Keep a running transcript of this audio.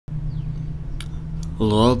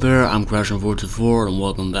Hello out there, I'm Crashing424 and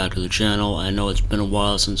welcome back to the channel. I know it's been a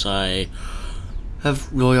while since I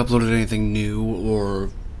have really uploaded anything new or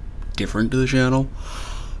different to the channel.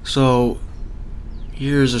 So,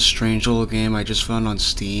 here's a strange little game I just found on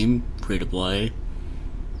Steam, free to play.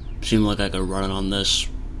 Seemed like I could run it on this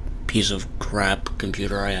piece of crap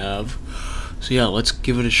computer I have. So yeah, let's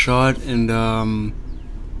give it a shot, and I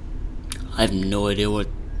have no idea what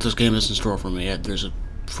this game is in store for me. There's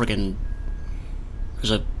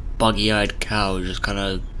a buggy-eyed cow just kind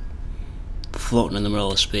of floating in the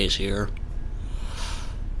middle of space here.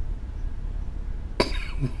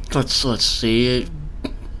 Let's see.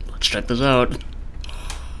 Let's check this out.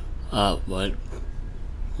 What?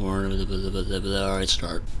 Alright,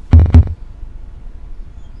 start.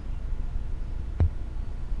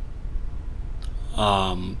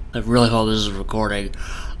 I really hope this is recording.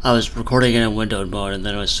 I was recording in a windowed mode, and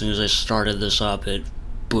then as soon as I started this up, it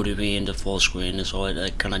booted me into full screen, so I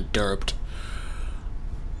kind of derped.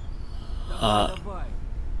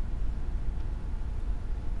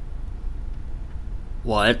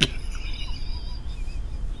 What?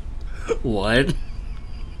 What?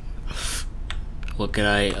 What can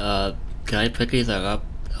I pick anything up?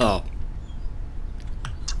 Oh.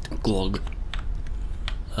 Glug.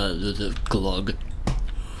 The glug.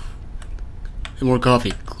 More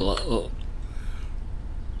coffee. Glug. Oh.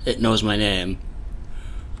 It knows my name.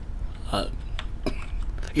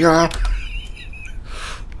 Yeah.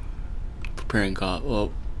 Preparing coffee.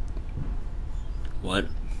 Oh. What?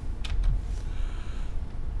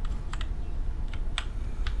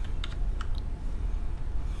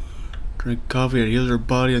 Drink coffee, it heals your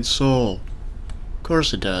body and soul. Of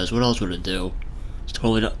course it does. What else would it do? It's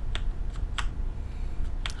totally not.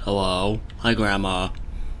 Hello. Hi, Grandma.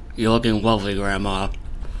 You're looking lovely, Grandma.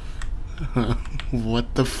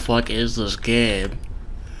 What the fuck is this game?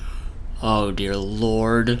 Oh dear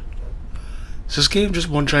lord. Is this game just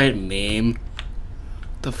one giant meme?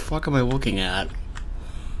 What the fuck am I looking at?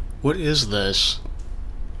 What is this?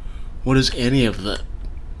 What is any of the...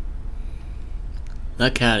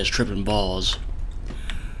 That cat is tripping balls.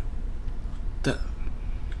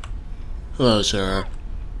 Hello, sir.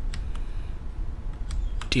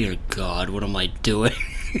 Dear God, what am I doing?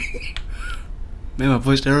 Man, I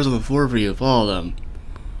placed arrows on the floor for you. Follow them.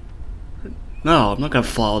 No, I'm not gonna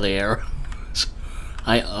follow the arrows.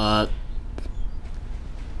 The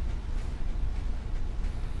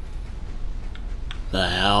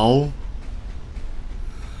hell?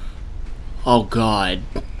 Oh God.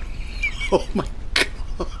 Oh my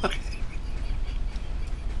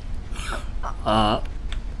God.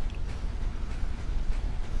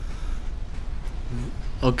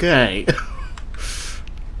 Okay.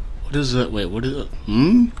 What is it? Wait, what is it?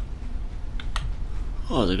 Oh,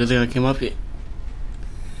 it's a good thing I came up here.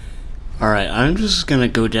 Alright, I'm just gonna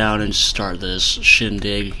go down and start this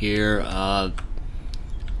shindig here.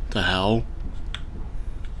 The hell?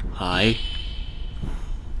 Hi.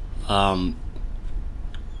 How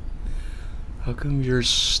come you're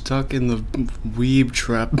stuck in the weeb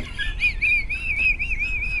trap?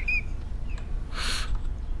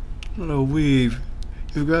 Not a weeb.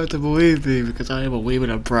 You've got to believe me, because I am a weeb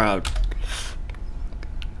and I'm proud.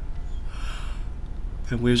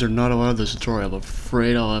 And weebs are not allowed in this tutorial. I'm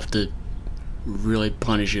afraid I'll have to really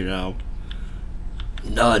punish you now.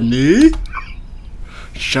 Nani?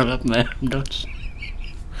 Shut up, man. Don't.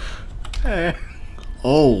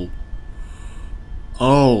 Oh.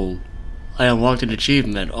 Oh. I unlocked an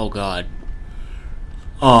achievement. Oh God.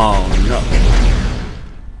 Oh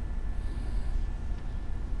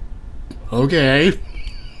no. Okay.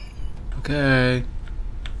 Okay.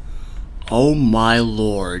 Oh my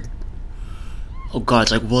lord. Oh God,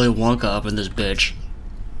 it's like Willy Wonka up in this bitch.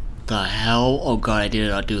 The hell? Oh God, I did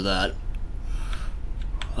not do that.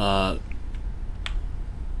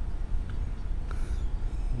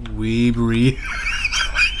 Weebry.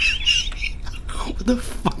 What the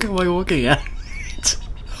fuck am I looking at?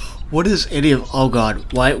 What is any of... Oh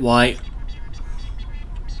God, why?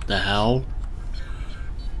 The hell?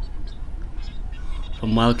 A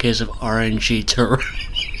mild case of RNG terror.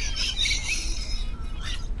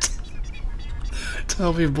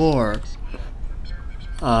 Tell me more.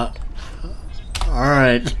 Alright.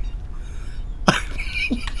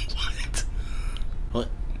 What?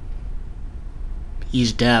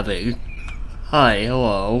 He's dabbing. Hi,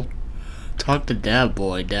 hello. Talk to Dab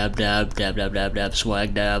Boy. Dab, dab, dab, dab, dab, dab,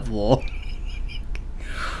 swag, dab, lol.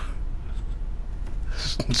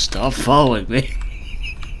 Stop following me.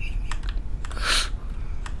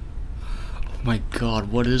 Oh my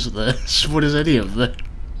God, what is this? What is any of this?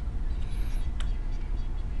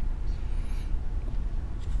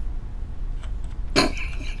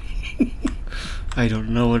 I don't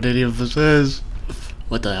know what any of this is.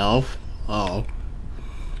 What the hell? Oh.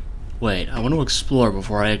 Wait, I want to explore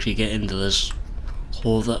before I actually get into this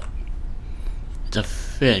whole It's a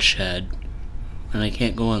fish head. And I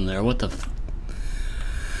can't go in there. What the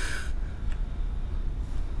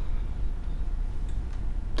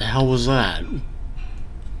the hell was that?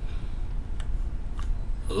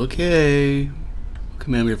 Okay.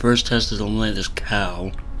 Command, your first test is to eliminate this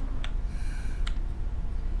cow.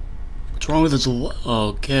 What's wrong with this?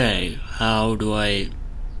 Okay. How do I...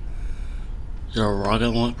 Is there a rocket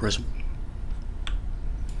launch person?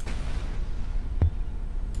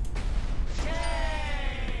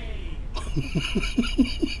 What?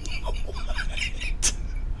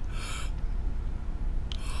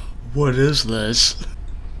 What is this?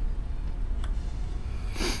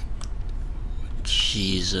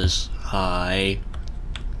 Jesus. Hi.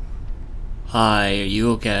 Hi, are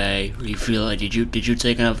you okay? Are you feel like did you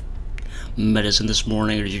take enough medicine this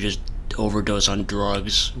morning, or did you just overdose on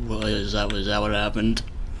drugs? Well, is that what happened?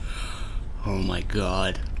 Oh my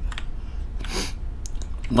god.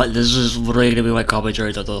 But this is literally gonna be my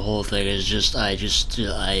commentary throughout the whole thing. Is just I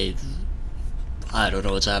don't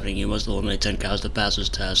know what's happening. You must eliminate 10 cows to pass this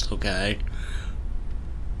test, okay?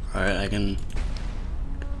 Alright, I can...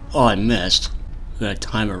 Oh, I missed. I gotta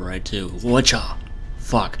time it right, too. Whatcha?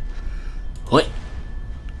 Fuck. What?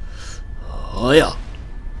 Oh, yeah.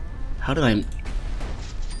 How did I...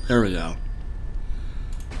 There we go.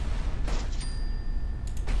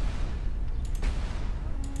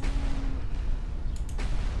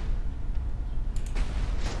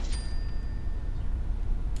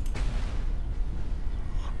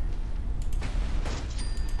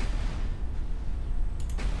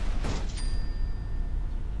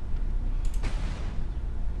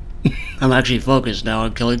 I'm actually focused now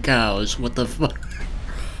on killing cows. What the fuck?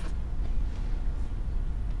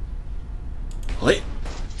 Wait.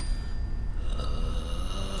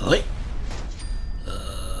 Wait.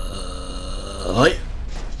 Wait.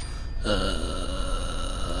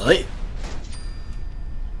 Wait.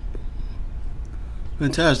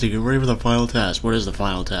 Fantastic. Get ready for the final test. What is the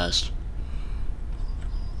final test?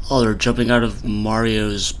 Oh, they're jumping out of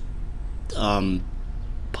Mario's,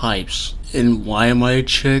 pipes. And why am I a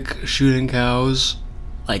chick shooting cows?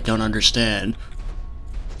 I don't understand.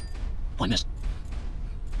 Oh, I missed.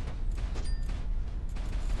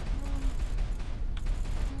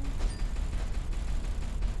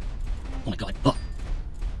 Oh my god. Oh.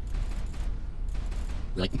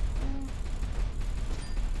 Really?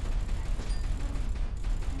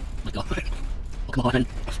 Oh my god. Oh, come on.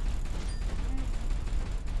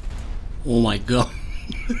 Oh my god.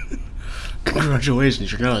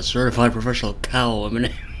 Congratulations, you're now a certified professional cow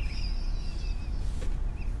eliminator.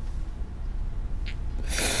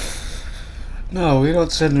 No, we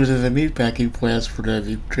don't send them to the meatpacking plants for to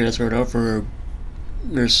be transferred out for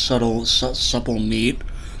their supple meat.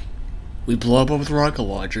 We blow up with rocket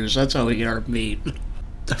launchers. That's how we get our meat.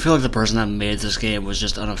 I feel like the person that made this game was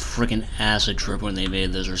just on a freaking acid trip when they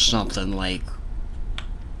made this or something. Like,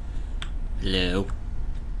 hello.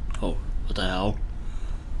 Oh, what the hell?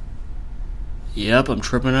 Yep, I'm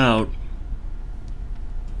tripping out.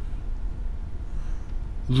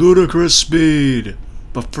 Ludicrous speed!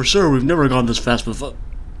 But for sure, we've never gone this fast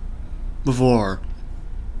before.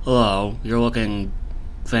 Hello, you're looking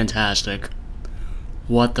fantastic.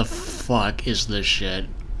 What the fuck is this shit?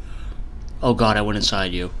 Oh god, I went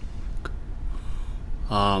inside you.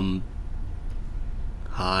 Hi?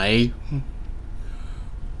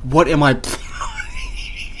 What am I...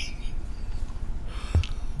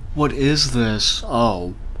 What is this?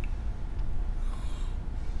 Oh.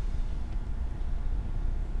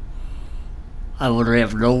 I literally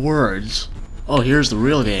have no words. Oh, here's the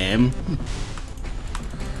real game.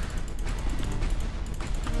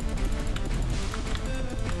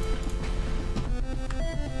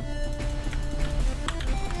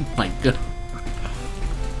 Oh my god.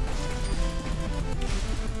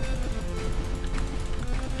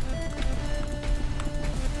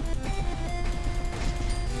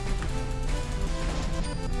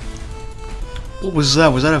 What was that?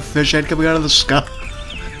 Was that a fish head coming out of the sky?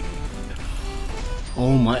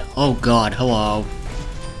 Oh my... Oh god, hello.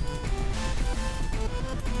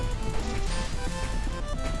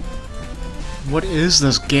 What is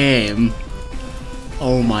this game?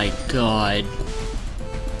 Oh my god.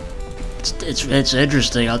 It's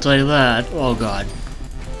interesting, I'll tell you that. Oh god.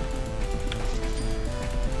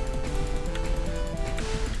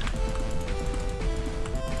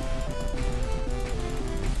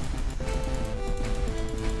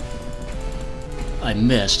 I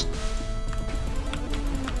missed.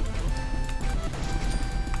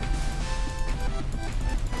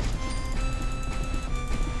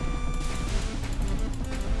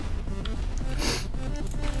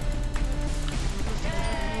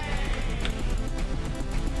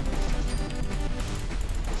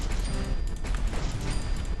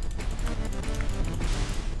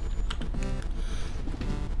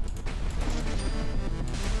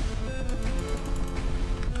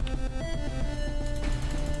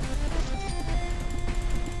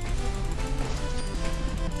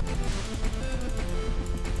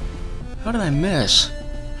 How did I miss?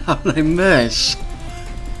 How did I miss?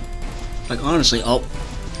 Like, honestly, oh.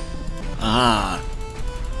 Ah.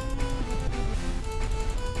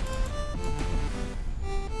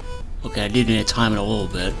 Okay, I do need to time it a little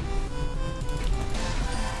bit.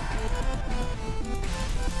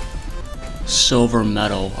 Silver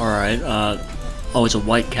medal, alright, oh, it's a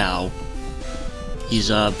white cow.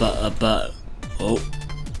 He's, oh.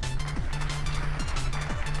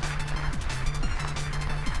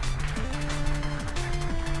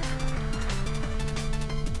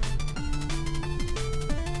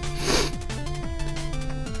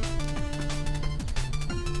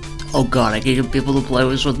 Oh god, I can get people to play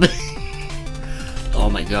this with me. Oh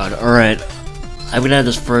my god, alright. I'm gonna have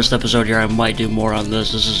this first episode here, I might do more on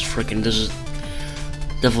this. This is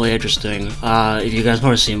definitely interesting. If you guys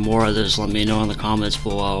want to see more of this, let me know in the comments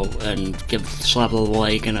below, and slap a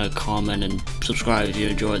like and a comment, and subscribe if you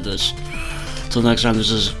enjoyed this. Until next time, this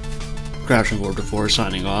is Crouching Forward to 4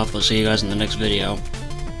 signing off. I'll see you guys in the next video.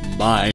 Bye.